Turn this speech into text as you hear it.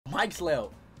mic's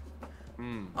loud. I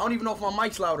don't even know if my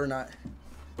mic's loud or not.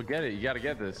 But get it. You gotta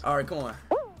get this. All right, come on.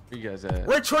 Where you guys at?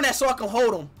 Where Trent at so I can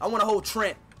hold him? I want to hold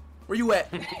Trent. Where you at?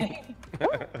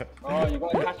 Oh, you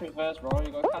gotta catch me first, bro.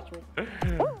 You gotta catch me.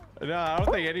 No, I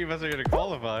don't think any of us are gonna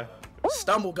qualify.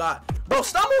 Stumble God. Bro,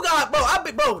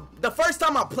 bro, the first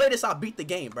time I played this, I beat the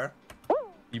game, bro.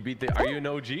 You beat the. Are you an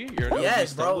OG? You're an OG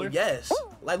Yes, bro. stumbler? Yes.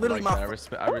 Like literally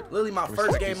literally my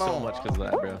first game so on. much because of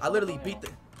that, bro. I literally beat the.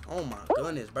 Oh my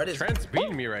goodness, bro. This Trent's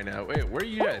beating me right now. Wait, where are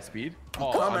you at, Speed?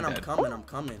 I'm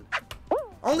coming.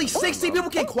 Only 60 people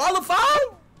can qualify?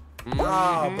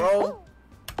 Nah, bro.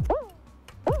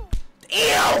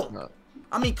 Ew!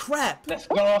 I mean, crap. Let's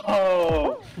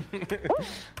go.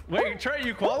 Wait, Trent,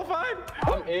 you qualified?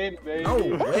 I'm in, baby. No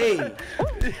way.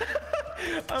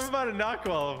 I'm about to not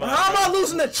qualify. How am I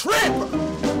losing the trip?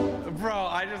 Bro,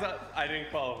 I didn't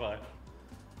qualify.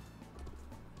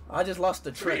 I just lost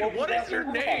the trip. Wait, what is your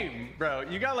name, bro?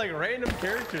 You got like random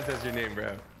characters as your name,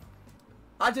 bro.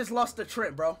 I just lost the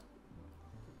trip, bro.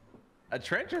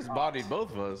 Trent just bodied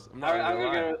both of us.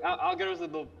 I'll get us the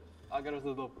dub. I'll get us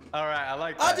the dub. All right, I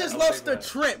like that. I just lost the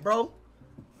Trent, bro.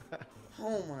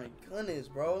 Oh my goodness,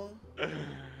 bro.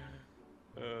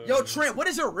 Yo, Trent, what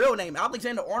is your real name?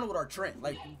 Alexander-Arnold or Trent?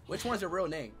 Like, which one's your real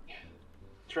name?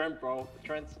 Trent, bro.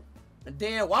 Trent. And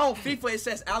then, why on FIFA it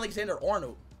says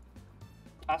Alexander-Arnold?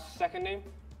 That's the second name.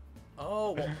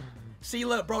 Oh, well, see,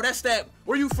 look, bro, that's that.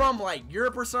 Where you from? Like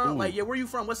Europe or something? Ooh. Like, yeah, where you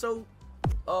from? What's the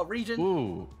region?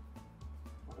 Ooh.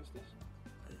 What is this?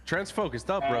 Trent's focused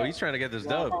up, bro. He's trying to get this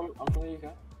dub. I'm from the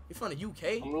UK. You from the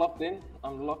UK? I'm locked in.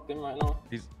 I'm locked in right now.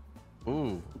 He's.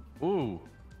 Ooh. Ooh.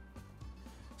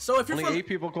 So if you're Only from 8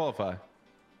 people qualify.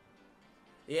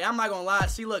 Yeah, I'm not gonna lie.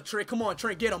 See, look, Trent, come on,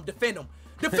 Trent, get him, defend him.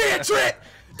 Defend Trent!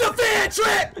 Defend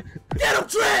Trent! Get him,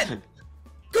 Trent!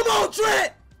 Come on,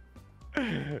 Trent!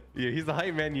 Yeah, he's the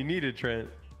hype man you needed, Trent.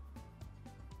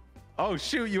 Oh,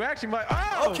 shoot, you actually might.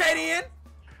 Oh! Okay, then.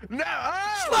 No!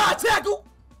 Oh! Slide tackle!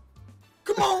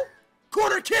 Come on!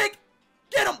 Corner kick!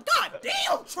 Get him! God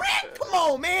damn, Trent! Come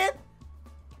on, man!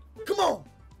 Come on!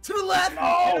 To the left!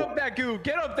 Oh. Get up that goo!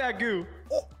 Get up that goo!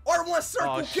 R1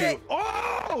 circle kick!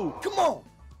 Oh! Come on!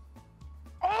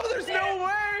 Oh, there's no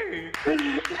way!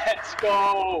 Let's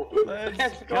go!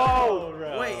 Let's go!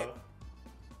 Bro. Wait.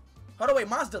 Hold on, wait,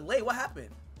 mine's delayed. What happened?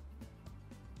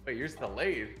 Wait, yours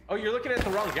delayed. Oh, you're looking at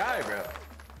the wrong guy, bro.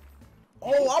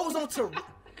 Oh, I was on Tariq.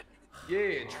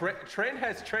 Yeah, Trent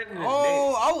has Trent in his name.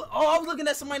 I was looking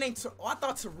at somebody named I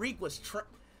thought Tariq was Trent.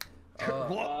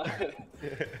 Nah,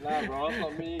 bro, that's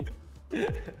not me.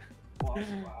 Oh, gosh.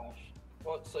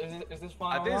 What, so is this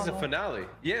final? I think it's a finale.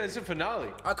 Yeah, it's a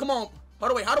finale. Come on.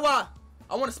 Hold on, wait, how do I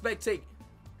want to spectate.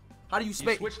 How do you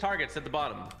spectate? Switch targets at the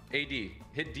bottom. AD.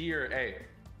 Hit D or A.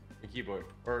 Your keyboard.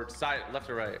 Or side, left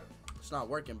or right. It's not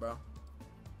working, bro.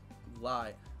 You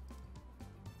lied.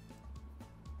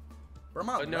 Bro, am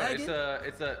I lagging?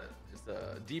 It's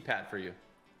a D-pad for you.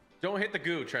 Don't hit the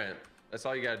goo, Trent. That's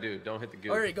all you gotta do. Don't hit the goo.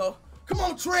 There you go. Come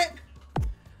on, Trent.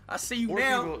 I see you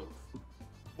now.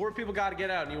 4 people gotta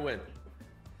get out and you win.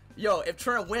 Yo, if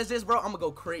Trent wins this, bro, I'm gonna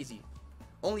go crazy.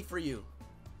 Only for you.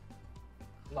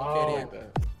 I like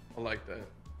that. I like that.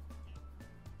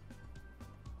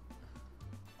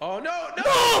 Oh no!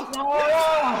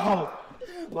 No!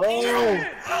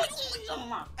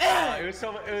 It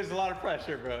was a lot of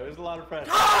pressure, bro. It was a lot of pressure.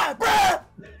 God, bro!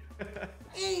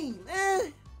 Hey,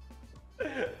 man.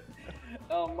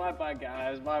 Oh, my bad,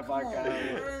 guys. My bad,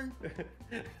 guys.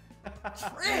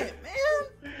 Trent,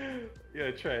 man.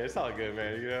 Yeah, Trent, it's all good,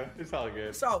 man. You know, it's all good.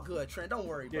 It's all good, Trent. Don't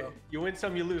worry, bro. Yeah, you win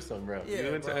some, you lose some, bro.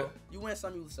 Yeah, bro. You win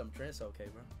some, you lose some. Trent, it's okay,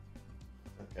 bro.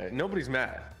 Okay, nobody's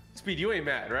mad. Speed, you ain't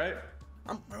mad, right?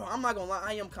 Bro, I'm not gonna lie.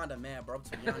 I am kind of mad, bro.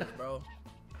 To be honest, bro.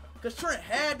 Cause Trent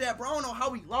had that, bro. I don't know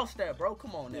how he lost that, bro.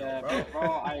 Come on now, yeah,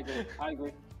 bro. I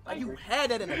agree. Like you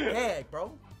had that in the bag,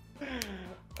 bro.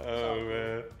 Oh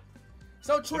man.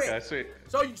 So Trent, okay, sweet.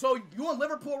 So you in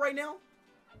Liverpool right now?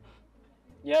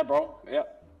 Yeah, bro. Yeah.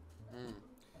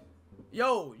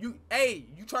 Yo, you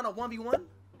trying to 1v1?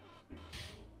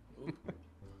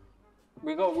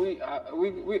 We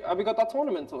got that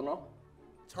tournament too, no?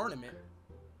 Tournament.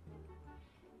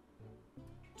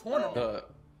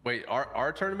 Wait,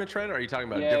 our tournament, Trent? Or are you talking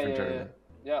about a different tournament?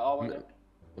 Yeah, all one. Let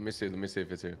me see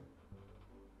if it's here.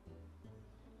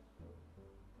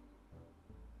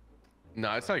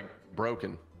 No, it's like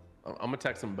broken. I'm gonna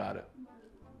text him about it.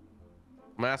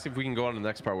 I'm gonna ask if we can go on to the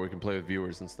next part where we can play with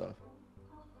viewers and stuff.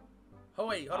 Oh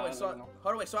wait, hold on,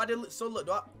 wait. So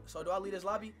do I lead this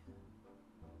lobby?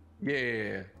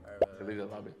 Yeah. Leave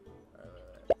that lobby.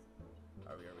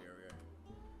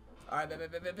 Alright, bet.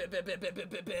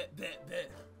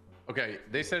 Okay,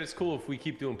 they said it's cool if we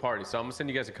keep doing parties, so I'm gonna send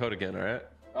you guys a code again, all right?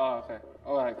 Oh, okay.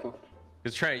 All right, cool.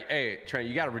 Cause Trent, hey, Trent,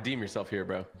 you gotta redeem yourself here,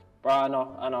 bro. Bro, I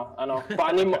know. But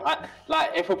I need more.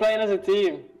 Like, if we're playing as a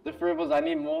team, the three of us, I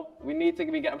need more. We need to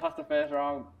be getting past the first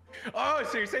round. Oh,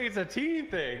 so you're saying it's a team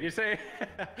thing? You're saying?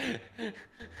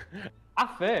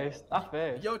 At first.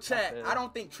 Yo, chat. I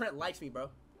don't think Trent likes me, bro.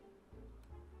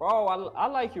 Bro, I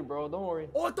like you, bro. Don't worry.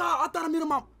 Oh, I thought I made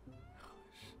him up.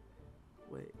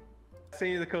 Wait. I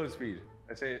sent you the code, Speed.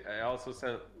 I also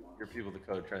sent your people the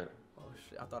code, Trent. Oh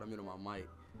shit! I thought I muted my mic.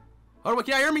 Hold on,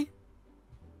 can y'all hear me?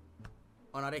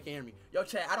 Oh no, they can't hear me. Yo,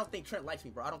 chat. I don't think Trent likes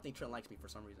me, bro. I don't think Trent likes me for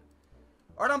some reason.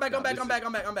 All right, I'm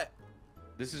back.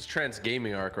 This is Trent's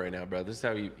gaming arc right now, bro. This is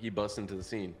how he busts into the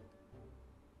scene.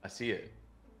 I see it.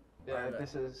 Yeah,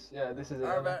 this is it.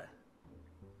 All right.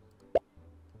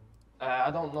 I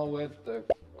don't know where the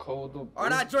code will be. All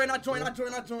right, not join.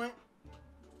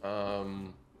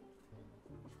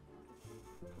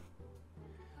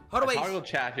 Hold on, wait. Toggle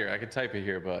chat here. I could type it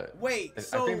here, but wait. I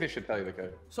So think they should tell you the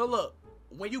code. So look,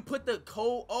 when you put the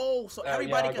code, so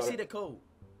everybody can see the code.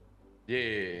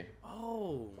 Yeah.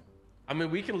 Oh. I mean,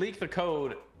 we can leak the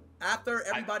code After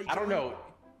everybody. I don't know.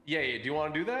 Yeah. Do you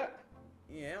want to do that?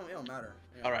 Yeah, it don't matter.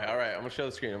 Yeah. All right. I'm gonna show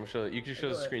the screen. You can show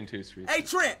the screen too, Speed. Hey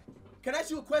Trent, can I ask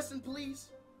you a question, please?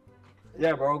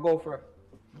 Yeah, bro, go for it.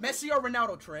 Messi or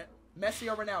Ronaldo, Trent?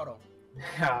 Messi or Ronaldo?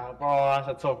 Yeah, bro, that's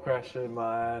a tough question,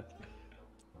 man.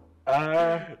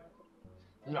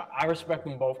 No, I respect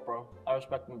them both, bro. I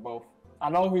respect them both. I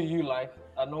know who you like.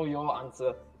 I know your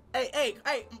answer. Hey,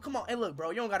 come on. Hey, look, bro.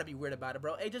 You don't gotta be weird about it,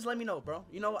 bro. Hey, just let me know, bro.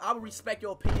 You know, I will respect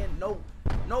your opinion.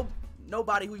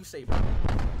 Nobody who you say, bro.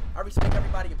 I respect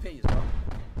everybody's opinions, bro.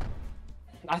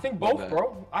 I think both,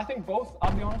 bro. I think both.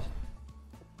 I'll be honest.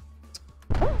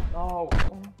 No.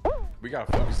 We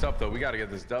gotta focus up though. We gotta get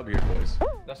this dub here, boys.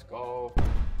 Let's go.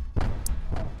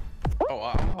 Oh,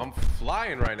 I'm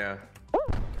flying right now.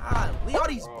 God, leave all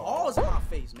these balls in my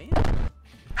face, man.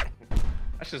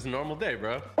 That's just a normal day,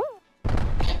 bro.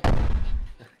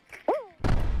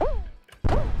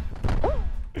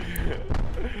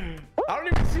 I don't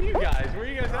even see you guys. Where are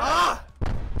you guys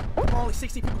at? Only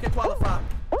 60 people can qualify.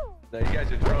 No, you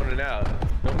guys are throwing it out.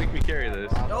 Don't make me carry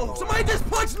this. Yo, somebody just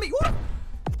punched me. What?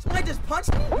 Somebody just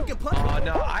punched me? You can punch me. Oh,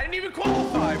 no. I didn't even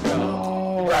qualify,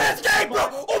 bro. Bro, that's game, bro.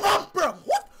 Oh, my, bro.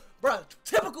 What? Bro,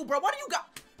 typical, bro. What do you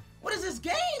got? What is this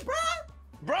game, bro?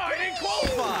 Bro, I didn't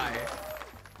qualify.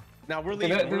 Now we're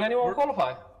leaving. Did anyone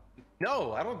qualify?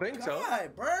 No, I don't think so.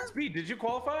 God, bro. Speed, did you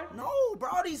qualify? No, bro.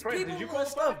 All these Trent, people did you and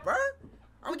qualify? stuff, bro.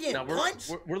 I'm getting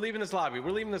punched. We're leaving this lobby.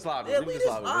 We're leaving this lobby. Yeah, leave this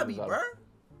lobby, bro.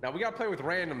 Now we gotta play with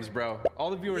randoms, bro. All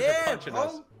the viewers are punching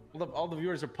us. All the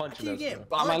viewers are punching us.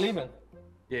 Bro. Am I leaving?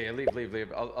 Yeah,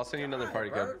 leave. I'll send you another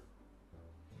party code.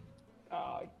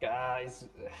 Oh, guys.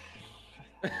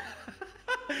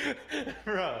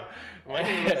 Bro, why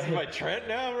do you see my Trent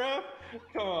now, bro?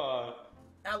 Come on.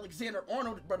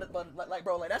 Alexander-Arnold, bro,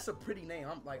 that's a pretty name.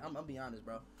 I'm be honest,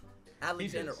 bro.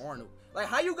 Alexander-Arnold. Like,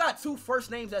 how you got two first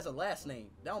names as a last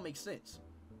name? That don't make sense.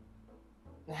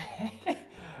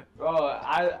 Bro,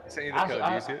 I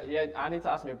need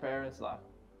to ask my parents, like,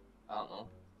 I don't know.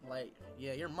 Like,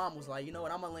 yeah, your mom was like, you know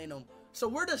what, I'm gonna land on. So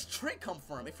where does Trent come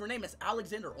from if your name is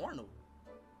Alexander-Arnold?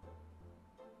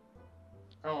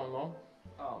 I don't know.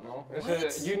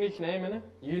 It's a unique name, innit?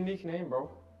 Unique name, bro.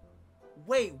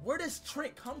 Wait, where does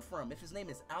Trent come from if his name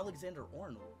is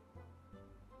Alexander-Arnold?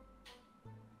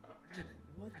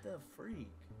 What the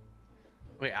freak?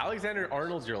 Wait,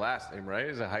 Alexander-Arnold's your last name, right?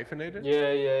 Is it hyphenated?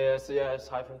 Yeah. So yeah, it's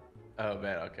hyphen. Oh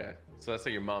man, okay. So that's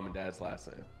like your mom and dad's last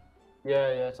name. Yeah,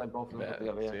 it's like both of them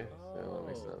together. Yeah. See? Yeah, that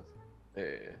makes sense.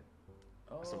 Yeah.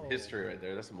 That's some history right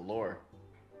there. That's some lore.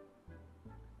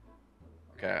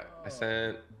 Okay, I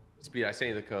sent Speed. I sent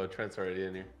you the code. Trent's already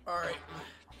in here. All right.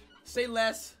 Say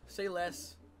less.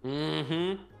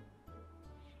 Mm-hmm.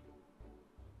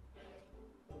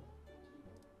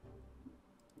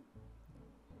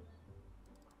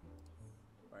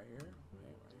 Right here.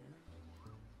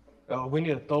 Oh, we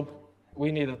need a dub.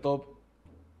 We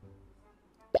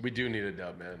do need a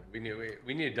dub, man. We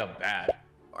need a dub bad.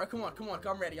 All right, come on.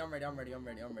 I'm ready. All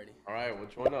right, well,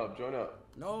 join up.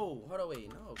 No, hold on, wait.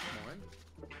 No, come on.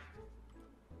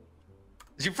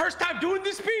 It's your first time doing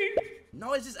this, Speed?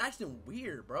 No, it's just acting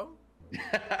weird, bro.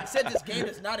 It said this game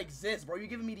does not exist, bro. You're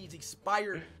giving me these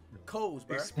expired codes,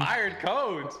 bro. Expired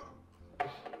codes?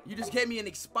 You just gave me an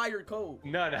expired code.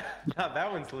 No,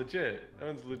 that one's legit.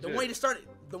 The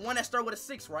one that started with a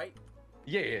 6, right?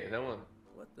 Yeah, that one.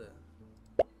 What the?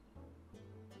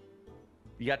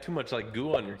 You got too much like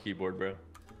goo on your keyboard, bro.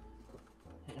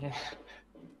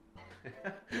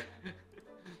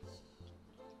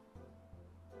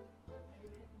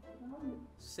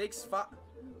 6'5",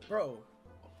 bro.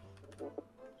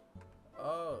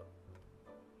 Oh.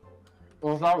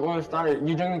 What's that?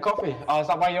 You drinking coffee? Oh, is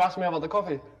that why you asked me about the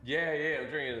coffee? Yeah, I'm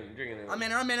drinking it. I'm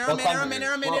in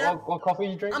here. What coffee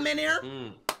you drink? I'm in here.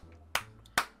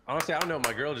 Honestly, I don't know.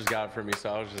 My girl just got it for me, so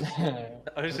I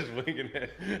was just winging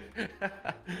it.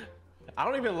 I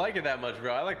don't even like it that much,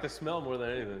 bro. I like the smell more than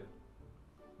anything.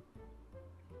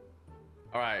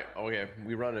 All right, okay,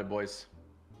 we run it, boys.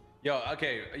 Yo,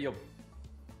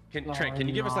 Trent, can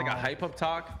you give us like a hype up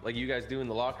talk, like you guys do in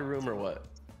the locker room, or what?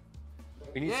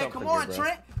 We need something. Come on, here,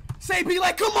 Trent. Say, be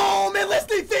like, come on, man. Let's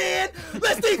defend.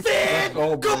 Let's defend.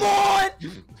 Come on.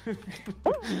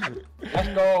 Let's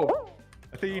go.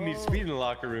 I think you need speed in the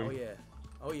locker room.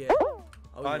 Oh yeah.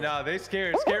 Oh no, they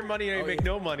scared. Scare money ain't make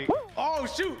no money. Oh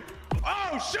shoot.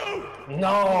 Oh shoot.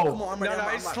 No. Come on, No,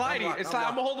 it's slidey. It's slidey.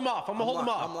 I'm gonna hold him off. I'm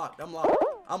locked. I'm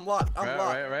locked.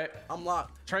 Right. I'm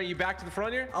locked. Trent, you back to the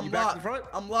front here? I'm you locked. back to the front?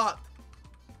 I'm locked.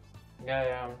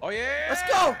 Yeah. Oh yeah. Let's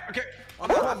go. Okay.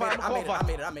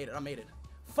 I made it.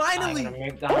 Finally.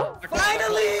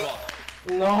 Finally.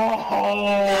 No.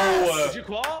 Yes. Did you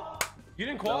qual? You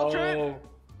didn't qual, Trent?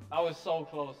 I was so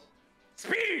close.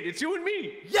 Speed, it's you and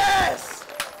me. Yes.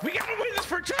 We gotta win this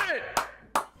for Trent.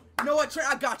 You know what, Trent?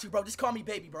 I got you, bro. Just call me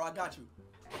baby, bro. I got you.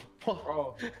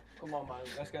 Bro, come on, man.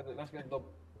 Let's get the dub.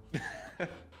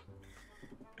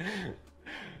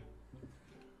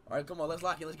 All right, come on. Let's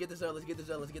lock in. Let's get this dub.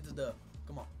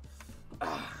 Come on.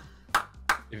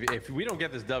 If we don't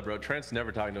get this dub, bro, Trent's never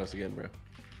talking to us again, bro.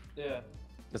 Yeah.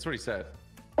 That's what he said.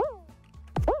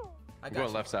 I'm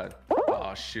going left side.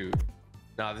 Oh shoot.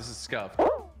 Nah, this is scuffed.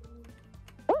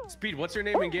 Speed, what's your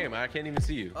name in game? I can't even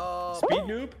see you. Speed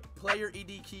noob? Player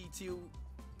ED key 2.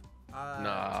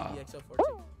 Nah.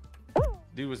 TDXO42.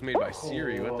 Dude was made by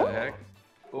Siri. What the heck?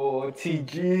 Oh,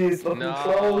 TG's looking No.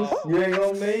 close. You ain't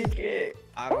gonna make it.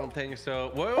 I don't think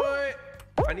so. Wait.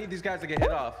 I need these guys to get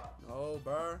hit off. No,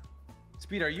 bro.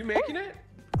 Speed, are you making it?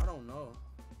 I don't know.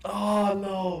 Oh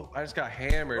no. I just got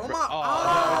hammered. Oh, bro. my- No,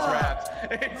 it's wraps.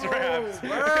 It's No, wraps.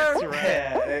 bro. It's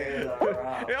wraps.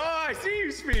 Yeah. Oh, I see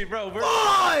you, Speed, bro.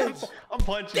 Fudge! I'm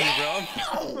punching you, bro.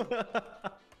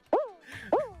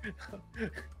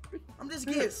 I'm just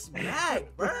getting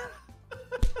smacked, bro.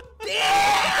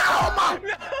 Damn!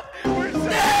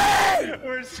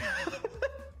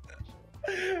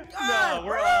 No,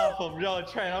 we're awful. Yo,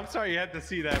 Trent, I'm sorry you had to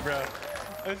see that, bro.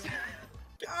 God,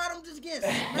 I'm just getting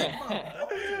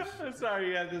smacked. I'm sorry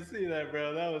you had to see that,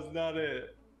 bro. That was not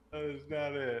it. Hey,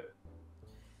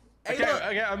 Okay, look.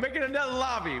 I'm making another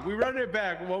lobby. We run it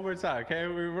back one more time, okay?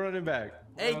 We run it back.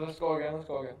 Hey. Let's go again.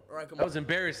 All right, come That on. was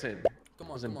embarrassing. Come on.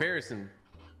 That was embarrassing.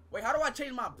 Wait, how do I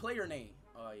change my player name?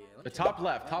 Oh, yeah. Let me The change top my-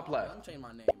 left, top left. Let me change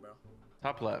my name, bro.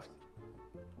 Top left.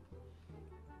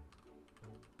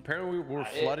 Apparently we're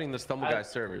flooding the Stumble Guys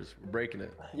servers. We're breaking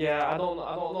it. Yeah, I don't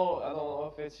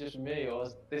know if it's just me or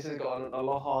this has gotten a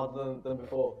lot harder than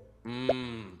before.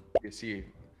 You see,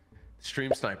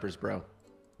 stream snipers, bro.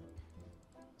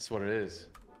 That's what it is.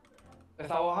 Is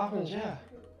that what happens? Yeah.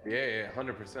 Yeah,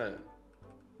 100%.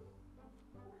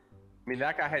 I mean,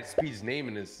 that guy had Speed's name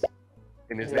in his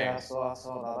name. I saw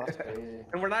that. That's crazy.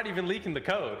 And we're not even leaking the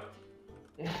code.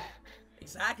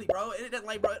 Exactly, bro. It doesn't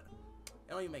like, bro. It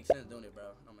don't even make sense doing it, bro.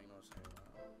 It don't make no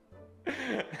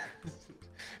sense, bro.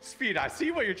 Speed, I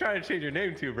see what you're trying to change your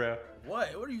name to, bro.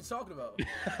 What? What are you talking about?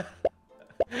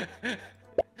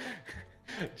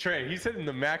 Trey, he's hitting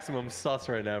the maximum sus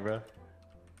right now, bro.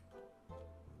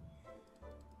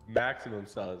 Maximum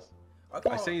sus. Right,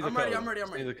 come I on. sent you the I'm code. ready. I'm ready.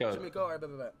 Send you the code. Send me the code. All right,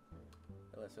 bet.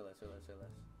 Let's.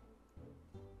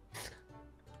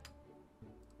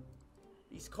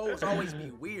 These codes always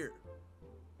be weird.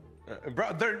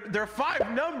 Bro, they're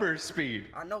 5 numbers, Speed.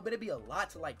 I know, but it'd be a lot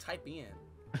to like type in.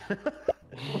 All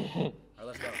right,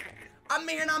 let's go. I'm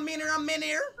in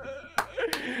here.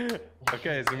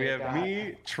 Okay, so we have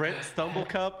me, Trent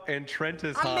Stumblecup, and Trent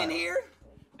is hot. I'm in here.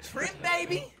 Trent,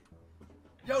 baby.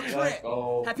 Yo, Trent.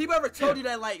 go. Have people ever told you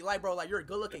that, like, bro, like you're a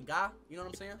good-looking guy? You know what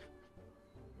I'm saying?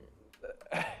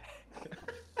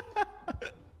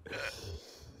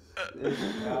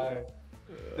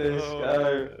 This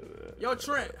guy. Yo,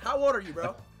 Trent, how old are you,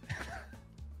 bro?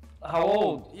 How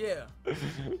old? Yeah.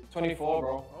 24,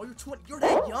 bro. Oh, you're 20. You're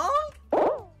that young?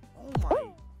 Oh my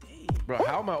days. Bro,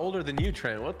 how am I older than you,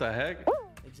 Trent? What the heck?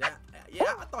 Exactly.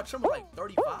 Yeah, I thought Trent was like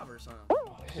 35 or something.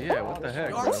 Yeah, what the heck,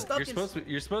 Yo, I'm bro? stuck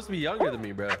You're supposed to be younger than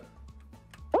me, bro.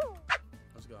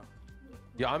 Let's go.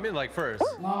 Yo, I'm in like first.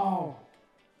 No.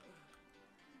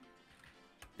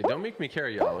 Yeah, don't make me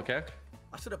carry y'all, okay?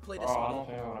 I should have played this Bro, I on don't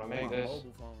think I'm gonna make my this.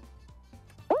 mobile phone.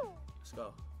 Let's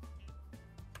go.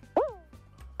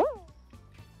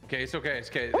 Okay, it's okay. It's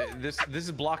okay. This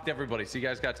has blocked everybody, so you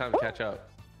guys got time to catch up.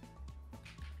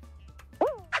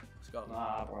 Let's go.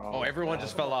 Nah, bro. Oh, everyone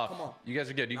just fell off. Come on. You guys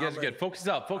are good. You Nah, guys I'm are good. ready. Focus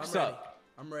up. Focus up.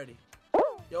 I'm ready.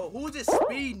 Yo, who's this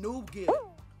Speed noob kid?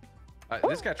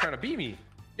 This guy trying to beat me.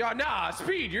 Yo, nah,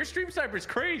 Speed. Your stream sniper is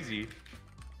crazy.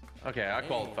 Okay, I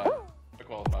qualified. I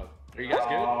qualified. Are you guys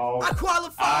good? Oh, I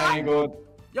qualified. I ain't good.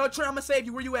 Yo, Trent, I'm gonna save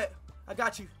you. Where you at? I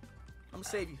got you. I'm gonna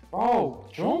save you. Bro,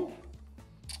 jump.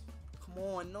 Come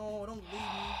on, no, don't leave me.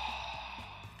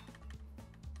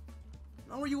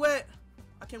 No, where you at?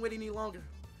 I can't wait any longer.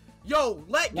 Yo,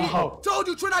 let me. No. Told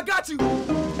you, Trent, I got you.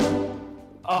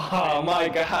 Oh, my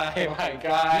guy, my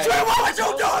guy. Trent, why would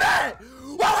you do that?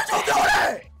 Why would you do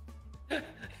that?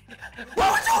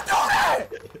 Why would you do that?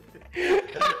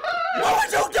 Why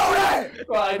would you do that?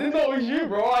 Bro, I didn't know it was you,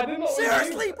 bro. I didn't know it was you.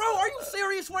 Seriously, bro, are you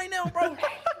serious right now, bro?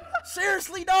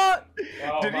 Seriously, dog?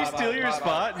 Oh, Did he steal your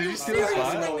spot? Did he steal your serious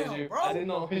I spot? didn't know right it was now, you. bro? I didn't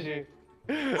know it was you.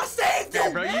 I saved Yeah,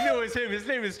 him, bro, man. you knew it was him. His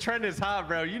name is Trent is hot,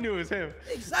 bro. You knew it was him.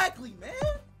 Exactly, man.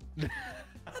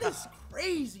 That is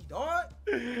crazy, dog.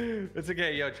 It's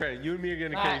okay, yo, Trent. You and me are gonna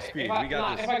Nah, carry Speed. if I, We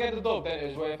got if I get the dub, then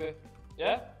it's worth it.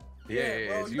 Yeah? this.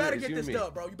 bro. It's You better it's get and this me.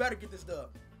 dub, bro. You better get this dub.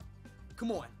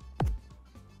 Come on.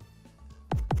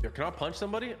 Yo, can I punch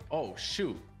somebody? Oh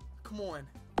shoot! Come on.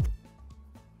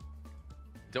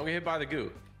 Don't get hit by the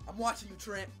goo. I'm watching you,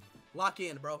 Trent. Lock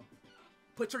in, bro.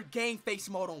 Put your game face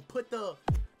mode on.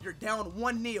 You're down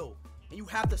 1-0, and you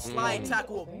have to slide and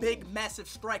tackle a big, massive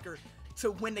striker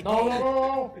to win the game.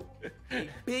 No. A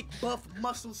big, buff,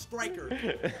 muscle striker.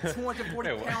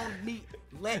 240-pound meat.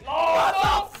 What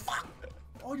the fuck?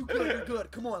 Oh, you good, you're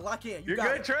good. Come on, lock in. You You're got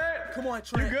good, it. Trent. Come on,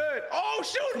 Trent. You're good. Oh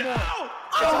shoot! Come No! on.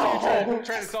 It's all you, Trent.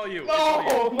 Trent, it's all you. It's all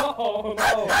you. No.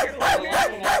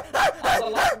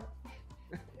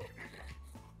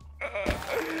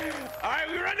 All right,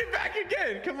 we're running back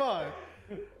again. Come on.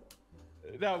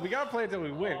 No, we gotta play until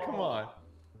we win. Come on.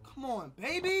 Come on,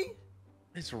 baby.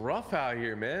 It's rough out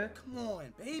here, man. Come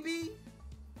on, baby.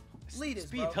 Lead us,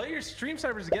 Speed, bro. tell your stream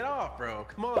snipers to get off, bro.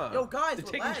 Come on. Yo, guys, they're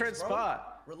relax, taking Trent's bro.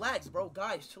 spot. Relax, bro.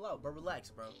 Guys, chill out, bro. Relax,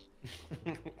 bro.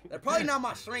 They're probably not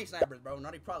my stream snipers, bro. No,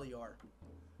 they probably are.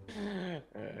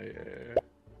 Yeah.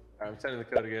 I'm sending the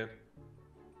code again.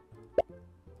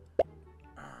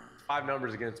 5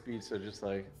 numbers against Speed, so just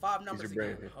like 5 numbers use your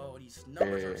again. brain. Oh, these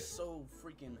numbers Yeah. are so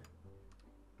freaking.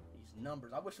 These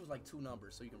numbers. I wish it was like 2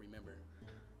 numbers so you can remember.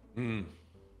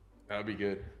 That would be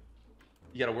good.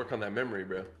 You gotta work on that memory,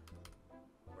 bro.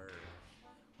 Word.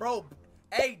 Bro,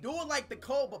 hey, do it like the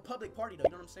code but public party though.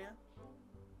 You know what I'm saying?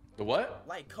 The what?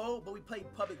 Like code, but we play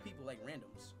public people like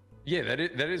randoms. Yeah, that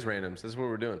is randoms. That's what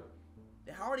we're doing.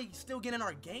 Then how are they still getting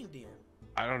our game then?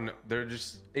 I don't know. They're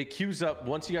just it queues up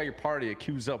once you got your party. It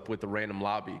queues up with the random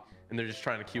lobby, and they're just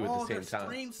trying to queue at the same they're time.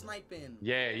 stream sniping.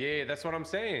 Yeah, that's what I'm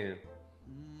saying.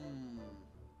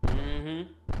 Mm.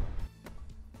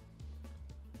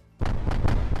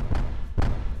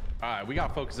 All right, we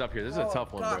gotta focus up here. This is a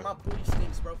tough one, God, bro. my booty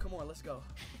stinks, bro. Come on, let's go.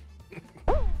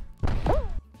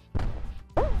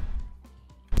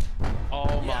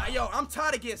 Oh my! Yeah, yo, I'm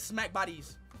tired of getting smacked by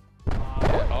these.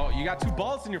 Oh, you got 2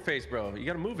 balls in your face, bro. You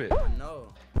gotta move it.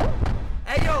 No.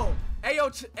 Hey yo,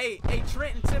 hey,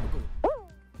 Trent and Typical.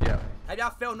 Yeah. Have y'all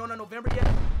failed No November yet?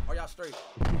 Or y'all straight?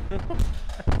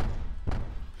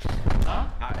 Huh?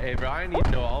 Hey, bro, I ain't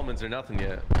eating no almonds or nothing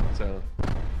yet. So.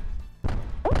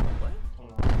 What?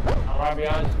 I'm right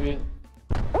behind you,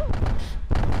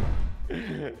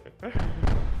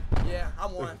 Yeah, I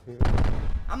won.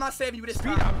 I'm not saving you this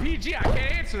Speed, time. I'm PG. I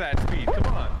can't answer that, Speed.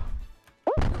 Come on.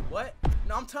 What?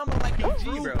 No, I'm talking about like the PG,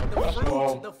 fruit,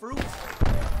 bro. the fruits.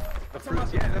 The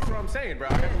fruits, yeah, that's what I'm saying, bro.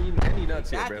 I haven't eaten any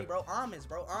nuts Exactly, yet, bro. Almonds,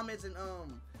 bro. Almonds and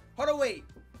Hold on, wait.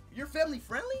 You're family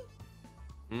friendly?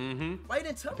 Mm-hmm. Why you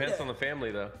didn't tell me Depends that? on the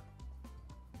family, though.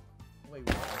 Wait,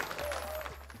 what?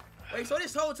 Wait, so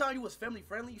this whole time you was family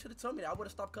friendly? You should have told me that. I would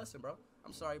have stopped cussing, bro.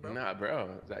 I'm sorry, bro. Nah, bro.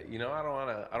 You know, I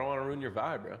don't wanna ruin your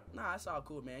vibe, bro. Nah, it's all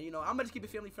cool, man. You know, I'm gonna just keep it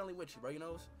family friendly with you, bro. You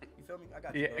know, you feel me? I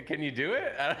got you. Yeah, Bro. can you do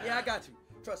it? Yeah, I got you.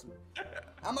 Trust me.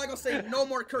 I'm not gonna say no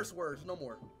more curse words. No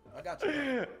more. I got you.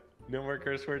 Bro. No more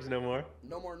curse words, no more.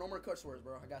 No more curse words,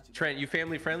 bro. I got you. Bro. Trent, you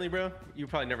family friendly, bro? You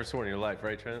probably never swore in your life,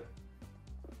 right, Trent?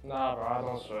 Nah, bro, I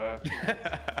don't swear.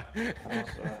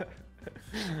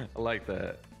 I like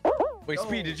that. Wait, Yo.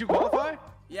 Speed, did you qualify?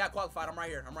 Yeah, I qualified. I'm right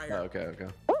here. I'm right here. Oh, okay.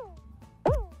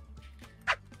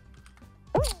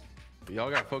 Y'all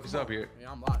gotta focus up here.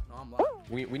 Yeah, I'm locked. No, I'm locked.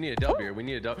 We need a dub here. We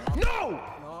need a dub. No!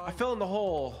 No, I fell in the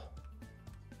hole.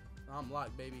 no, I'm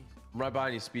locked, baby. I'm right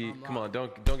behind you, Speed. I'm Come on,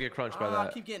 locked. don't get crunched by I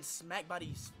that. keep getting smacked by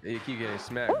these You keep getting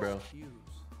smacked, bro.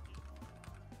 cubes.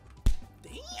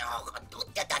 Damn.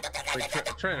 Wait,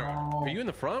 Trent, are you in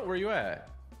the front? Where are you at?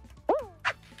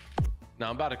 No,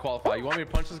 I'm about to qualify. You want me to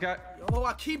punch this guy? Yo,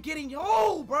 I keep getting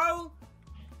bro.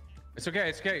 It's okay.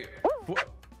 It's okay.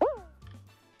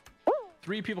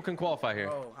 3 people can qualify here.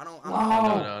 Bro, I don't.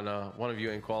 No. One of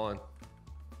you ain't qualifying.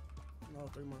 No,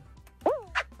 3 more.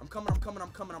 I'm coming. I'm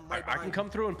right. I can come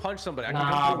through and punch somebody. I can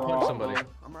come through and punch somebody.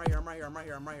 I'm right here. I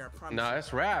promise. Nah,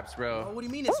 it's raps, bro. What do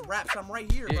you mean it's raps? I'm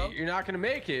right here, bro. You're not gonna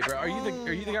make it, bro. Are you the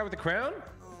guy with the crown?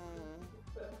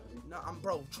 No,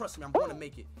 bro. Trust me, I'm gonna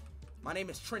make it. My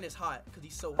name is Trent is hot because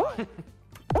he's so hot.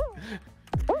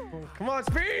 Come on,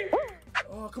 Speed.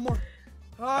 Oh, come on.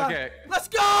 Okay. Let's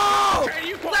go!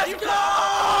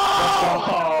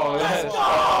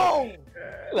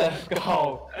 Let's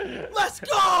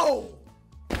go!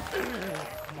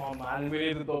 Come on, man. We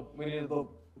need the dub.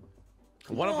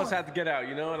 One of us had to get out,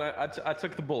 you know, and I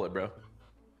took the bullet, bro.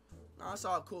 Nah, it's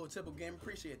all cool. Typical gamer.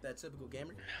 Appreciate that, typical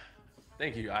gamer.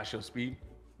 Thank you, iShowSpeed.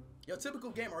 Yo, typical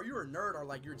gamer. Are you a nerd or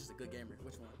like you're just a good gamer?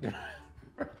 Which one?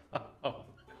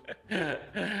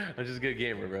 I'm just a good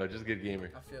gamer, bro. Just a good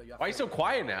gamer. I feel you. Why are you so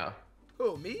quiet now?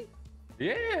 Who, me?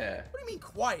 Yeah. What do you mean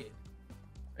quiet?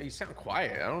 Hey, you sound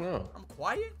quiet. I don't know. I'm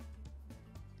quiet?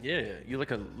 Yeah, you're like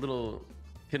a little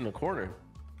kid in a corner.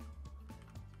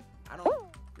 I don't.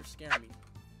 You're scaring me.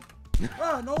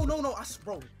 No.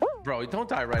 Bro, don't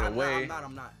die right away.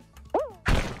 I'm not.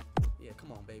 Yeah,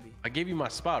 come on, baby. I gave you my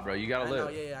spot, bro. You gotta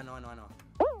live. Yeah, I know.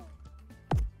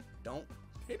 Don't.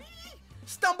 Baby.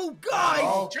 Stumble, guys!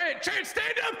 Oh. Trent,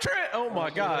 stand up, Trent! Oh my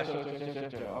gosh.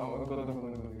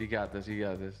 You got this.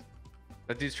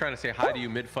 That dude's trying to say hi to you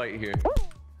mid-fight here.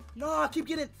 No, I keep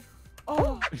getting.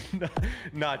 Oh.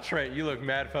 Nah, Trent, you look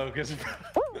mad focused, bro.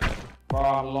 Bro,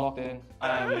 I'm locked in.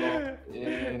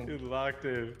 You're locked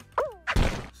in.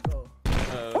 Let's go.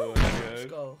 Oh my god. Let's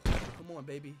go. Come on,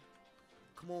 baby.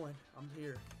 Come on. I'm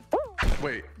here.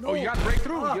 Wait. No. Oh, you got to break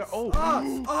through. Shoot. No,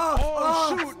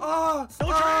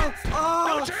 Trent.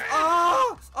 No, Trent.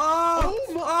 Oh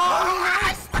my.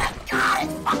 I swear to God,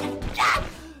 it's fucking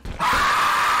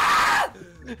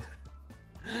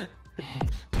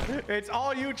It's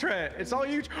all you, Trent. It's all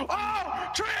you.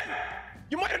 Oh, Trent!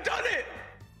 You might have done it.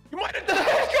 Let's go!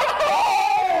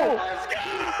 Let's go!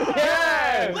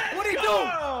 Yeah! What did he do?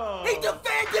 He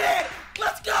defended it!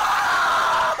 Let's go!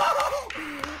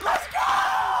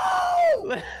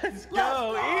 Let's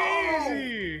go!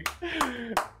 Easy!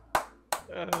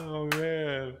 Oh,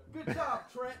 man. Good job,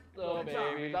 Trent. Oh,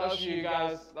 baby. That was you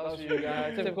guys.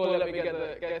 Typical, let me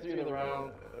get through the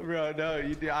round. Bro, no,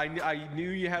 you did. I knew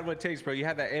you had what it takes, bro. You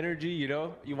had that energy, you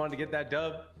know? You wanted to get that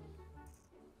dub.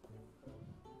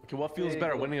 Okay, what feels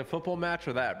better, winning a football match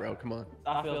or that, bro? Come on.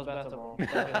 That feels better, bro.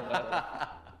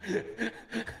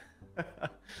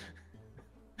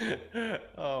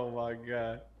 Oh my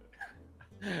god.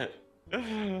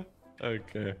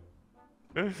 Okay.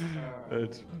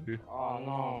 That's funny. Oh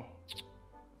no.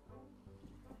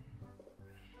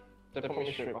 They put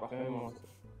me straight back home.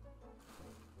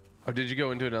 Oh, did you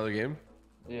go into another game?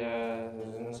 Yeah, it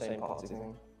was in the same party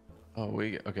thing. Oh,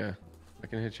 okay. I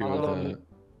can hit you with a...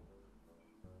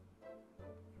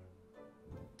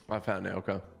 I found it,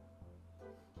 okay.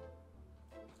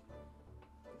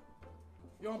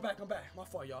 Yo, I'm back. My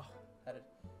fault, y'all. Had to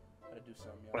do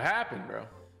something, y'all. What happened, bro?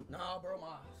 Nah, bro,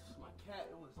 my cat,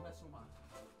 it was messing with my...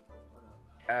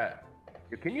 Cat.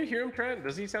 Can you hear him, Trent?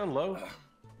 Does he sound low?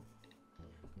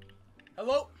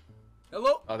 Hello?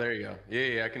 Oh, there you go.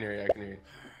 Yeah, I can hear you.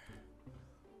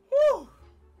 Woo!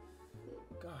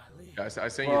 Golly. I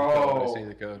sent you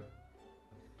the code.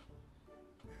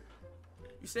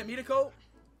 You sent me the code?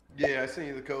 Yeah, I sent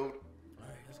you the code.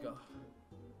 Alright, let's go.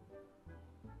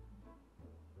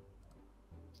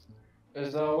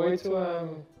 Is there a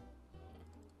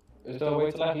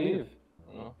way to like leave?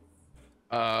 No.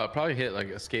 Probably hit like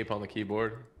escape on the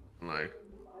keyboard. Like.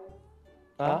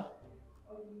 Huh?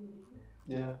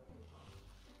 Yeah.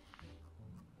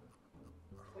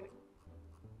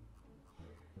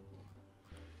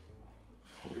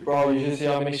 Bro, you should see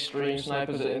how many stream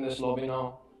snipers are in this lobby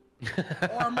now.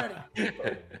 Oh, I'm ready.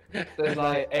 There's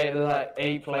like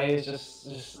eight players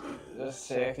just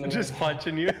sick. Just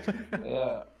punching you.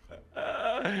 Yeah.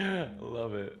 I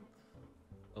love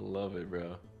it,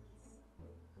 bro.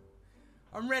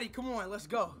 I'm ready. Come on, let's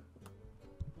go.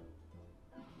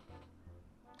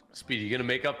 Speedy, you gonna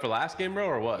make up for last game, bro,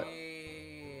 or what?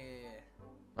 Yeah.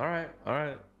 All right.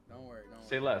 Don't worry.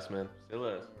 Say less, man. Say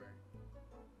less.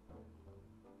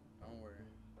 Don't worry.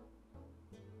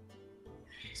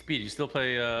 Speedy, you still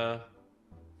play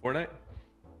Fortnite?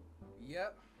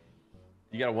 Yep.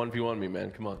 You gotta 1v1 me,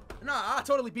 man. Come on. Nah, I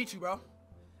totally beat you, bro.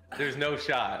 There's no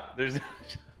shot.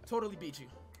 Totally beat you.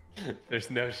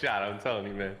 There's no shot. I'm telling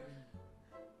you, man.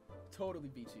 Totally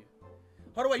beat you.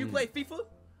 Hold on, wait, you play FIFA?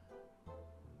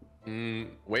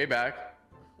 Way back.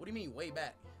 What do you mean, way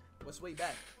back? What's way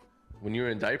back? When you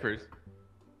were in diapers.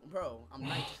 Bro, I'm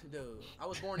 19, dude. I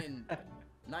was born in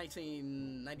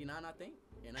 1999, I think.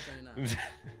 Yeah, 1999.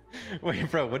 Wait,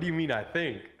 bro, what do you mean, I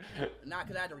think? Nah,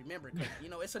 cause I had to remember, cause you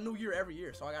know it's a new year every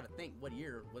year, so I gotta think what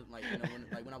year was like, you know,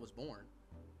 when I was born,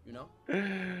 you know.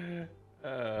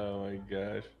 Oh my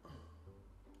gosh.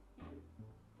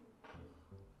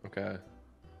 Okay.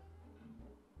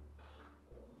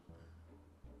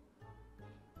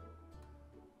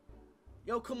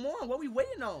 Yo, come on, what we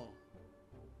waiting on?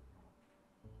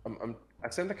 I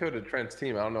sent the code to Trent's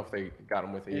team. I don't know if they got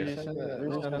him with it yet.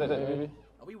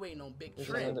 Are we waiting on Big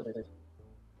Trent?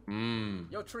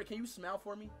 Yo, Trent, can you smile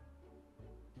for me?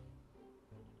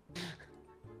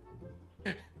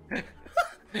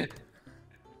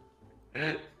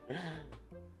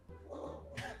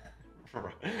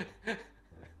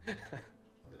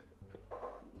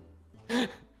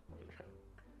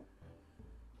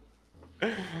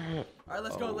 All right,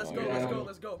 let's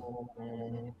go.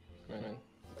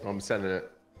 I'm sending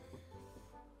it.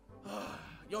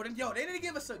 Yo, they didn't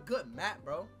give us a good map,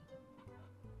 bro.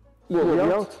 We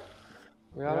out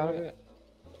it.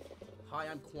 Hi,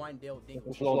 I'm Quindale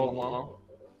Dinklage.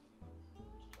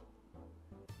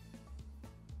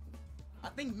 I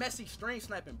think Messi strange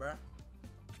sniping, bro.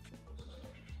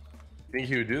 Think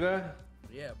he would do that?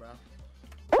 Yeah, bro.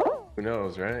 Who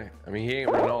knows, right? I mean, he ain't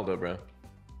Ronaldo, bro.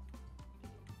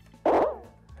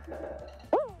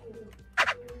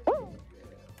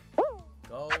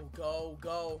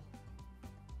 Go.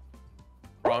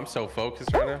 Bro, I'm so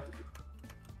focused right now.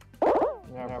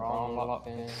 Yeah,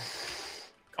 bro.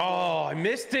 Oh, I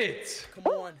missed it. Come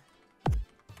on.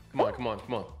 Come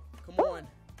on.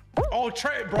 Oh,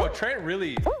 Trent, bro,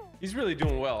 he's really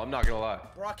doing well. I'm not gonna lie.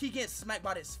 Bro, I keep getting smacked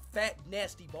by this fat,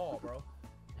 nasty ball, bro.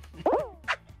 No.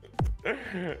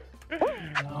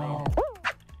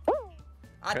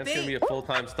 Trent's gonna be a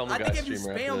full-time stumble guy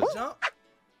streamer after this.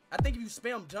 I think if you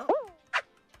spam jump,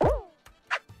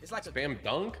 it's like spam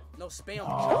dunk? No, spam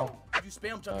jump. If you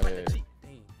spam jump, it's like a cheat.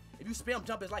 Dang. If you spam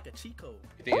jump, it's like a cheat code.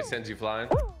 You think it sends you flying?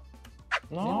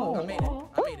 No. I made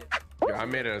it. Yeah, I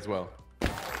made it as well.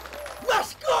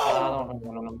 Let's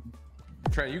go!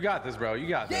 Trent, you got this, bro. You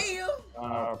got this. Yeah!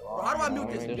 Bro, how do I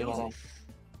mute this music?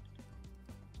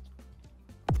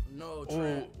 No,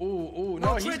 Trent. Ooh.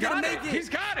 No, he's got it. He's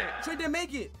got it. Trent didn't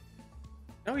make it.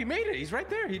 No, he made it. He's right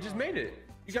there. He just made it.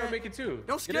 You gotta make it too.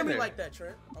 Don't scare me like that,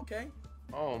 Trent. Okay?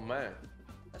 Oh, man.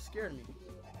 That scared me.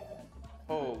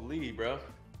 Holy, bro.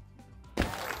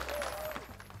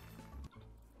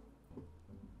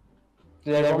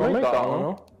 Did everyone make that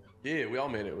one? Yeah, we all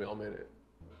made it.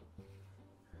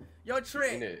 Yo,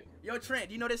 Trent,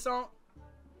 do you know this song?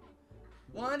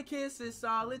 One kiss is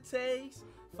all it takes.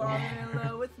 Falling in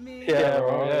love with me. Yeah,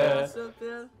 bro. Yeah.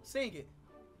 Sing it.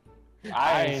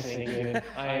 I ain't singing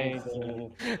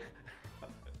it.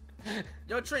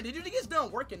 Yo, Trent, did you just get done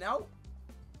working out?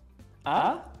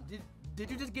 Huh? Did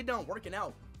you just get done working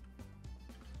out?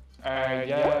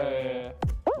 Yeah.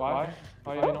 Why?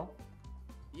 How you know?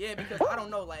 Yeah, because I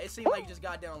don't know, like it seemed like you just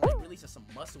got done like releasing some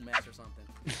muscle mass or something.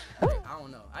 Like, I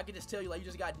don't know. I could just tell you like you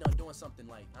just got done doing something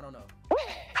like I don't know,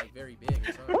 like very big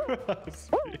or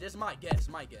something. Just my guess.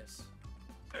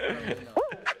 I don't even know.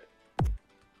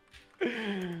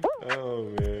 Oh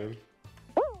man.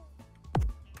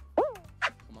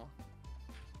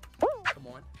 Come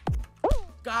on.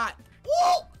 God.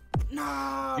 Woo!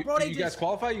 Nah, bro. You guys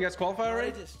qualify? You guys qualify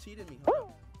already? They just cheated me. Hold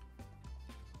up.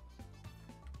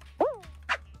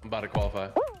 I'm about to qualify.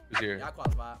 Who's here? Yeah, I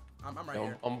qualify. I'm right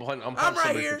here. I'm punching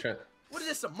right here. Trent. What is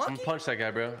this, a monkey? I'm punch that guy,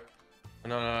 bro.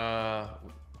 No.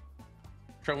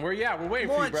 Trent, where you at? We're waiting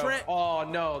Come for on, you, bro. Trent. Oh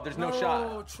no, there's no shot.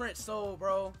 No, Trent, so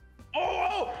bro.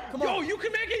 Oh! Come Yo, on. you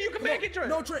can make it. You can make it, Trent.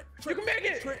 No, Trent. You can make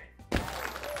it. Trent.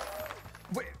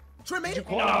 Wait. Trent made it.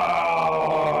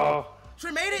 No.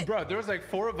 Trent made it. Bro, there was like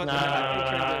 4 of us. I think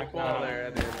Trent didn't qualify there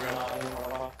at the end,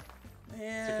 bro.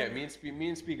 Man. It's okay. Me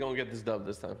and Speed gonna get this dub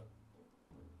this time.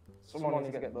 Someone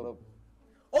needs to get the loop.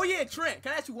 Oh yeah, Trent.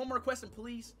 Can I ask you one more question,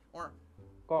 please? Or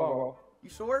Go. you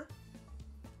sure?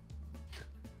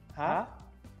 Huh?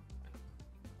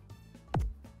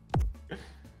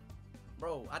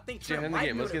 Bro, I think Yeah, Trent in the might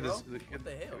game. Let's mute get it, this. bro. What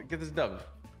the hell? Get this dub.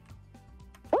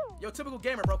 Yo, typical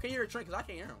gamer, bro. Can you hear Trent? Cause I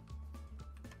can't hear him.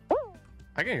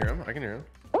 I can hear him.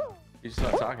 He's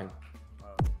just not talking.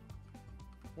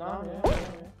 No, yeah.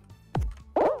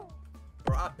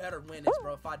 Bro, I better win this,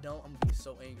 bro. If I don't, I'm gonna be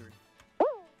so angry.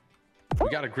 We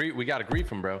gotta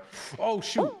grief him, bro. Oh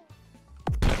shoot.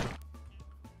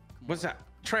 What's that?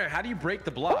 Trent, how do you break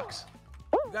the blocks?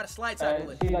 You gotta slide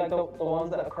tackle it. See like the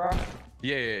ones that are cracked?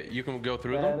 Yeah, you can go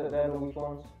through them? They're the weak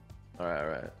ones.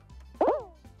 Alright.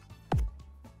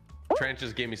 Trent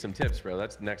just gave me some tips, bro.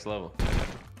 That's next level.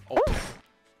 Oh.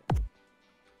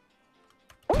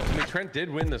 I mean, Trent did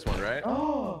win this one, right?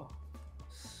 Oh!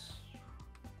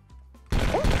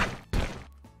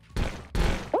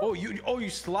 You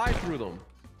slide through them.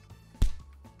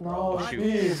 No, shoot.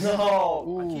 please, no.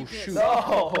 Ooh, shoot.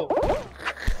 No.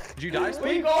 Did you die, Where you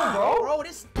Speedy? going, bro? Bro,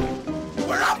 this.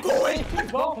 Where I'm going?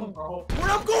 Welcome, bro.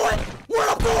 Where I'm going? Where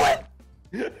I'm going?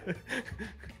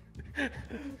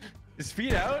 Is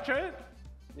Speed out, Trent?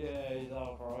 Yeah, he's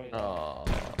out, bro. Oh.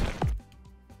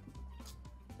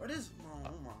 Bro, this.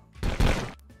 Oh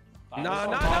my. No.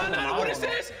 What is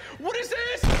this? What is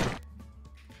this?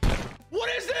 What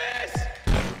is this?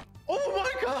 Oh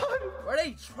my god. Bro,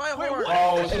 they try hard. what?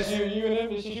 Oh, it's just you and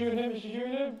him. It's just you and him. It's just you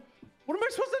and him. What am I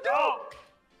supposed to do?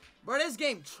 Bro, this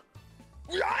game.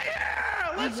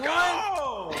 Yeah, let's He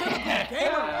go.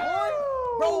 Gamer won.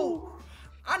 Bro,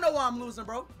 I know why I'm losing,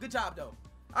 bro. Good job, though.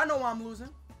 I know why I'm losing.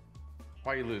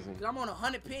 Why are you losing? Cause I'm on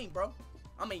 100 ping, bro.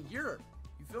 I'm in Europe.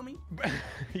 You feel me?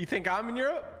 You think I'm in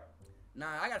Europe?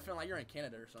 Nah, I got a feeling like you're in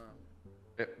Canada or something.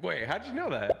 Wait, how'd you know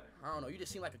that? I don't know. You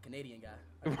just seem like a Canadian guy.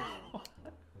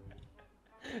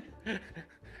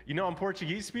 You know I'm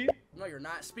Portuguese, Speed? No, you're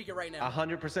not. Speak it right now.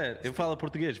 100%. Eu falo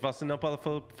português. Você não fala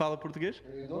português?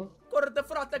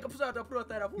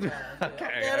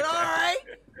 Okay, all right.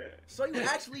 So you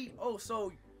actually,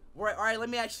 so, all right, let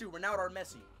me ask you, Ronaldo or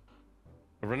Messi?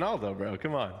 Ronaldo, bro,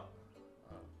 come on.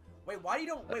 Wait, why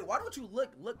don't you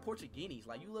look Portuguese?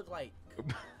 Like you look like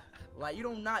you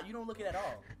don't look it at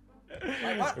all.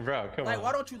 Like, why, bro, come on.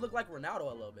 Why don't you look like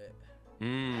Ronaldo a little bit?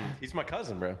 He's my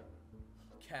cousin, bro.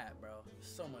 Cat, bro.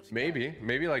 So much cap.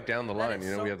 Maybe like down the line,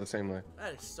 so, we have the same line.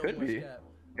 That is so Could much be. cap.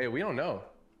 Hey, we don't know.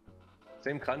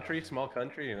 Same country, small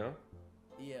country,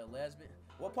 Yeah, lesbian.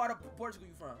 What part of Portugal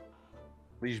you from?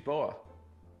 Lisboa.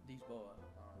 Lisboa.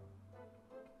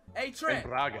 Hey, Trent. And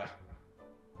Braga.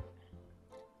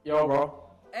 Yo, bro.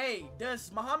 Hey,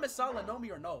 does Mohamed Salah know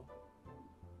me or no?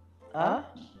 Huh?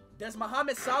 Does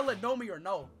Mohamed Salah know me or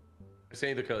no?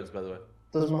 Say the codes, by the way.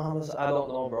 Does Mohammed? I don't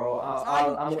know, bro.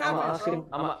 I'm asking.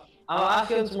 bro. I'm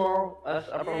asking tomorrow. I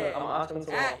promise. I'm asking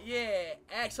tomorrow.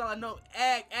 Ask Salah no.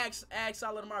 Ask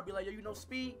Salah tomorrow. Be like, yo, you know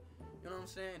Speed? You know what I'm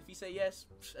saying? If he say yes,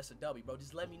 that's a W, bro.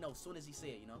 Just let me know as soon as he say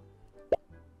it,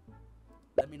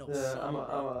 Let me know.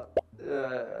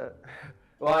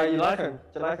 Why you like him?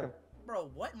 Do you like him?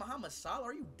 Bro, what? Mohamed Salah?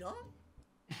 Are you dumb?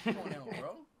 Come on now,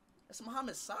 bro. That's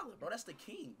Mohamed Salah, bro. That's the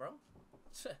king, bro.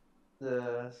 Yeah,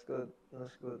 that's good.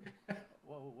 That's good.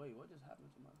 Whoa, wait, what just happened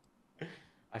to my?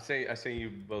 I say you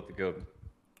both the goat.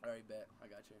 All right, bet. I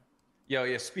got you. Yo,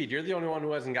 yeah, Speed, you're the only one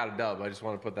who hasn't got a dub. I just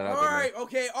want to put that out All there. right,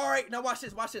 okay, all right. Now watch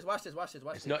this.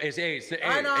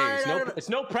 It's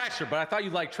no pressure, but I thought you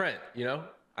liked Trent,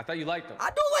 I thought you liked him. I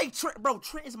do like Trent, bro.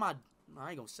 Trent is my. No, I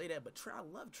ain't gonna say that, but Trent, I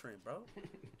love Trent, bro.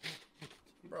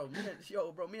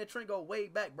 Me and Trent go way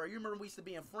back, bro. You remember we used to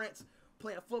be in France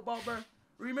playing football, bro?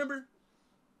 Remember?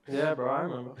 Yeah, bro, I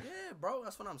remember. Yeah, bro.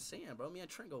 That's what I'm saying, bro. Me and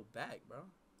Trent go back, bro.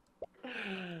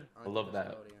 I love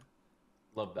that.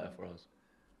 Love that for us.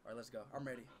 All right, let's go. I'm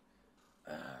ready.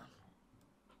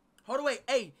 Hold on, wait.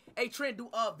 Hey, Trent, do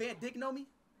Van Dijk know me?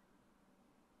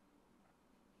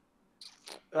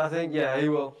 I think he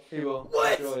will. He will.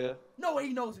 What? Sure, yeah. No way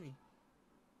he knows me.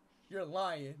 You're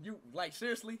lying. You like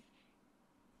seriously?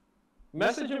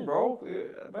 Message him, bro.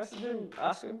 Message him.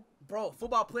 Ask him. Bro,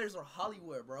 football players are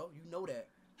Hollywood, bro. You know that.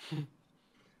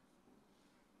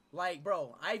 Like,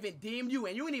 bro, I even DM'd you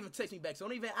and you didn't even text me back, so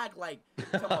don't even act like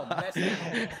come on, message.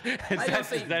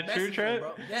 Is that true, Trent?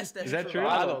 Bro. Yes, that's Is that true?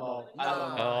 I don't know.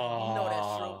 Nah, you know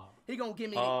that's true. Oh. He gonna give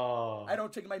me. Oh. I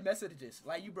don't check my messages.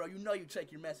 Like you, bro. You know you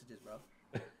check your messages, bro.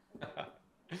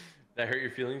 That hurt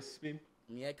your feelings, Speed?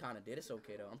 Yeah, it kind of did. It's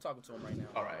okay though. I'm talking to him right now.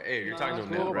 All right. Hey, you're talking to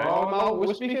him Cool, now, right? bro. No,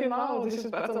 we're speaking now. This is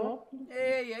better, no?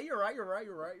 Yeah. You're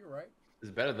right.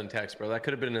 It's better than text, bro. That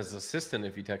could have been his assistant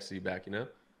if he texted you back,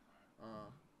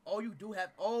 Oh, you do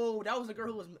have. Oh, that was the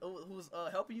girl who was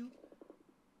helping you.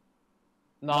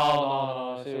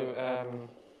 No.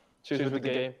 She was with the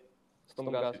game.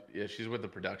 Yeah, she's with the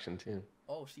production team.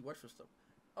 Oh, she works for stuff.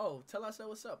 Oh, tell us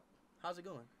what's up. How's it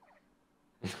going?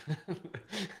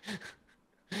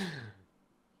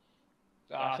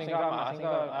 I think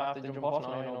I have to jump off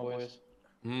now, boys.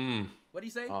 What do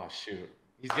you say? Oh shoot,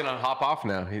 he's gonna hop off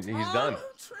now. He's done.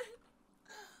 Trent.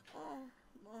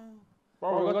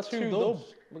 Bro, we got two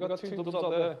dubs. We got two dubs out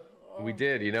there. We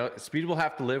did, Speed will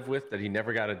have to live with that he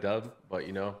never got a dub, but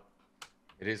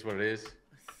it is what it is.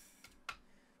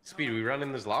 Speedy, we run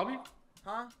in this lobby?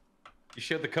 Huh? You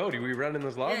shared the code. We run in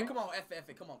this lobby? Yeah, come on, F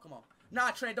it. Come on.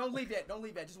 Nah, Trent, don't leave that. Don't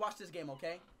leave that. Just watch this game,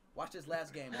 okay? Watch this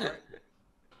last game, all right?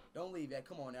 Don't leave that.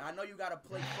 Come on now. I know you gotta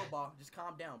play football. Just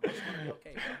calm down, bro. It's gonna be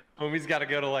okay, bro. Homie's got to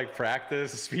go to like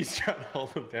practice. Speed's trying to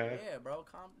hold him down. Yeah, bro.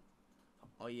 Calm.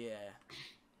 Oh yeah.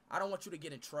 I don't want you to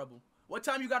get in trouble. What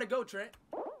time you gotta go, Trent?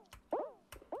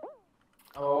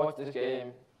 Oh, what's this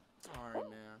game? All right,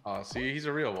 man. Oh, see, he's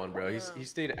a real one, bro. Yeah. He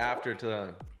stayed after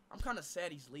to. I'm kind of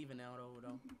sad he's leaving now,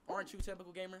 though. Aren't you a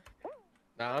typical gamer?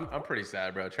 Nah, I'm pretty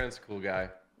sad, bro. Trent's a cool guy,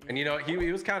 and you know he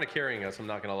was kind of carrying us. I'm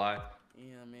not gonna lie.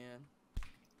 Yeah, man.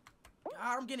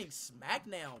 God, I'm getting smacked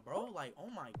now, bro. Like, oh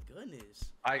my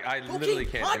goodness. I Who literally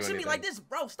keep can't do punching anything. me like this,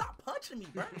 bro? Stop punching me,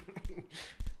 bro.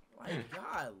 Like,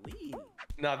 golly.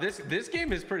 No, this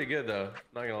game is pretty good though.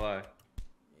 Not gonna lie.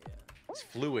 Yeah. It's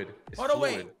fluid. It's Hold on,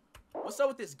 fluid. wait. What's up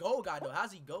with this gold guy, though?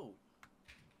 How's he gold?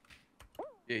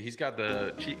 Yeah, he's got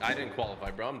the cheat. I didn't qualify,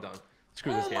 bro. I'm done.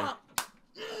 Screw this game. My...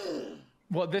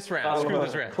 Well, this round. Screw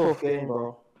this round. Cool game,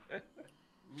 bro.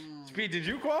 Speed, did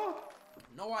you qual?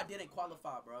 No, I didn't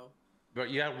qualify, bro. But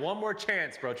you had one more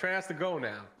chance, bro. Trent has to go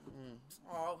now.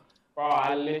 Oh. Bro,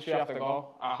 I literally have to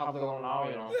go. I have to go now,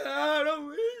 you know. I don't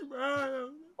leave,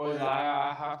 bro. Oh,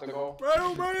 I have to go.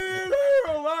 Bro,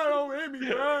 don't hit me,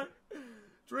 bro.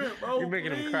 Trent, bro. You're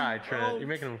making him cry, Trent. Bro. You're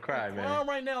making him cry, I'm man. crying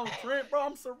right now, Trent, bro.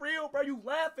 I'm surreal, bro. You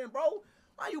laughing, bro.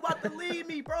 Why you about to leave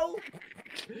me, bro?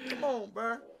 Come on,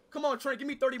 bro. Come on, Trent. Give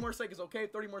me 30 more seconds, okay?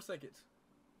 30 more seconds.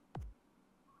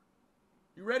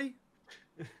 You ready?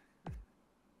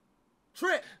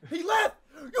 Trent, he left.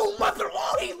 You mother.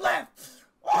 Oh, he left.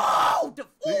 Oh, the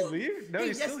Did fool. he leave? No,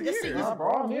 he's still yes, here. Nah,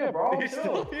 bro, I'm here, bro. He's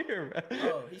still here, man.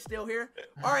 Oh, he's still here?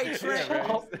 All right, Trent. Yeah,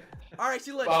 bro. All right,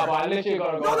 see, look. Bro, Trent. I literally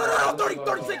gotta go. No,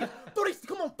 30 seconds. 30,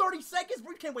 come on, 30 seconds.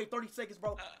 Bro, you can't wait 30 seconds,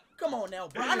 bro. Come on now,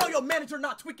 bro. I know your manager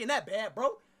not tweaking that bad, bro.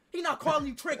 He not calling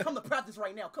you, Trent. Come to practice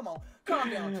right now. Come on. Calm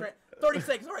down, Trent. 30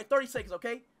 seconds. All right, 30 seconds,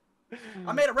 okay?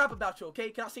 I made a rap about you, okay?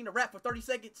 Can I sing the rap for 30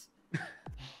 seconds?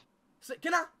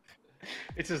 Can I?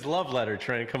 It's his love letter,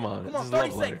 Trent. Come on. Come It's on, his 30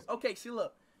 love letter. seconds. Okay, see,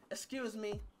 look. Excuse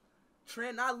me.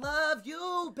 Trent, I love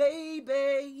you,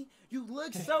 baby. You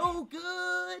look so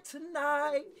good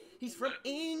tonight. He's from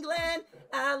England,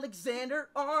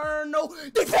 Alexander-Arnold.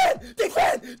 Defend!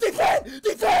 Defend! Defend!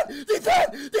 Defend!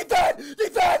 Defend! Defend! Defend!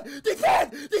 Defend!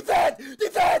 Defend!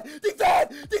 Defend! Defend!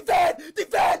 Defend!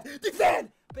 Defend! Defend!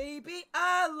 Baby,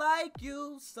 I like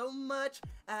you so much,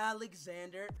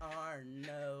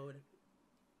 Alexander-Arnold.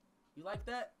 You like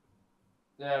that?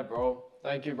 Yeah, bro.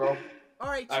 Thank you, bro. All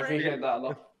right, I Trent. appreciate that,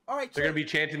 though. All right, Trent. They're gonna be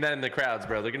chanting that in the crowds,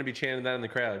 bro. They're gonna be chanting that in the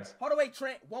crowds. Hold on, wait,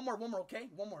 Trent. One more, okay?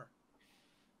 One more.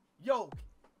 Yo,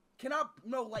 can I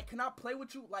play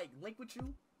with you, like, link with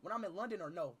you when I'm in London or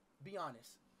no? Be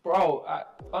honest. Bro,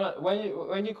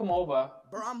 when you come over,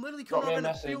 Bro, I'm literally Drop coming me over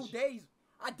a in a few message. days.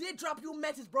 I did drop you a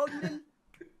message, bro. You didn't?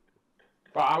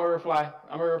 bro, I'm gonna reply.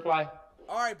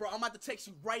 All right, bro. I'm about to text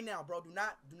you right now, bro. Do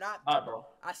not. Alright, bro.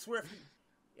 I swear if you.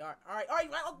 All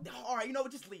right. You know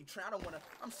what? Just leave, Trent. I don't wanna.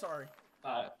 I'm sorry.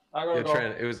 Alright, I gotta Yeah, go.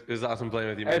 Trent, it was awesome playing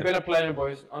with you, Hey, man. been a pleasure,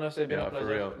 boys. Honestly, been Yeah, a for pleasure.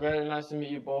 real. Very nice to meet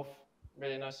you both.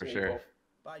 Really nice For to meet sure. you both.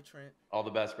 Bye, Trent. All the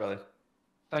best, brother.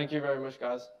 Thank you very much,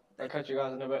 guys. I'll catch you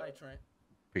guys in a bit. Bye, Trent.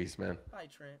 Peace, man. Bye,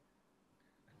 Trent.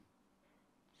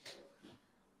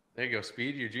 There you go,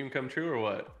 Speed. Your dream come true or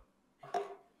what?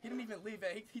 He didn't even leave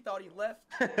it. He thought he left.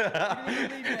 He didn't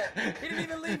even leave that. He didn't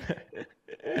even leave.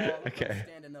 Oh, look at Okay. him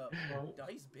standing up.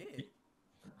 Dog, he's big.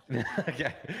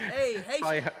 Okay.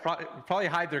 Hey. Probably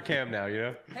hide their cam now, you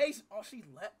know? Hey. Oh, she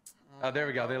left. Oh, there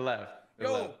we go. They left. They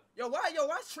left. Why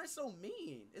is Trent so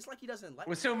mean? It's like he doesn't like.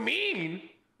 What's so mean?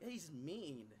 Yeah, he's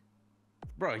mean.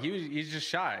 Bro, he's just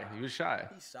shy. He was shy.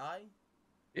 He's shy.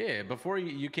 Yeah, before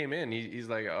you came in, he's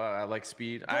like, oh, I like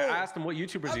Speed. Bro, I asked him what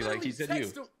YouTubers he liked. He said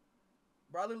you.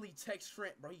 Bro, I literally text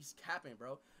Trent, bro. He's capping,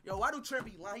 bro. Yo, why do Trent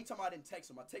be lying? He told me I didn't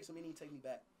text him. I text him and he didn't take me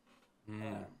back.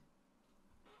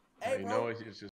 Hey, You bro. know, it's just